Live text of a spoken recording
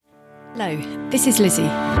Hello, this is Lizzie,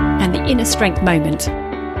 and the Inner Strength Moment.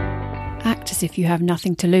 Act as if you have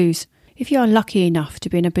nothing to lose. If you are lucky enough to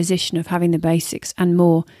be in a position of having the basics and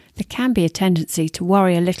more, there can be a tendency to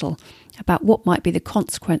worry a little about what might be the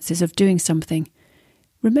consequences of doing something.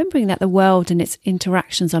 Remembering that the world and its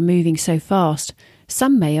interactions are moving so fast,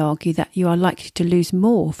 some may argue that you are likely to lose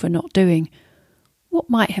more for not doing. What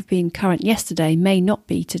might have been current yesterday may not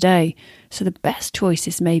be today, so the best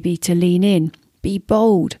choices may be to lean in, be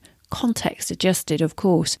bold, context adjusted of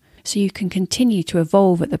course, so you can continue to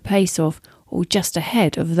evolve at the pace of, or just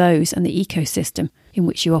ahead of those and the ecosystem in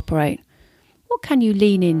which you operate. What can you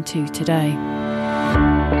lean into today?